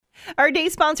Our day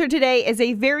sponsor today is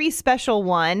a very special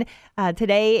one.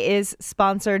 Today is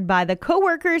sponsored by the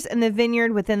co-workers in the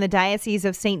vineyard within the Diocese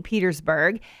of St.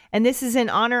 Petersburg. And this is in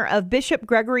honor of Bishop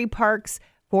Gregory Parks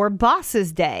for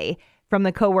Bosses Day from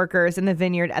the co-workers in the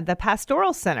vineyard at the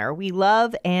Pastoral Center. We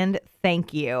love and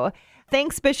thank you.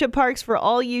 Thanks, Bishop Parks, for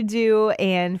all you do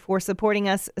and for supporting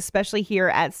us, especially here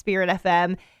at Spirit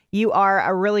FM. You are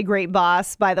a really great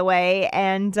boss, by the way.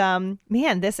 And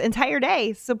man, this entire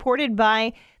day supported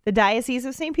by the Diocese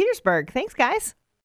of St. Petersburg. Thanks, guys.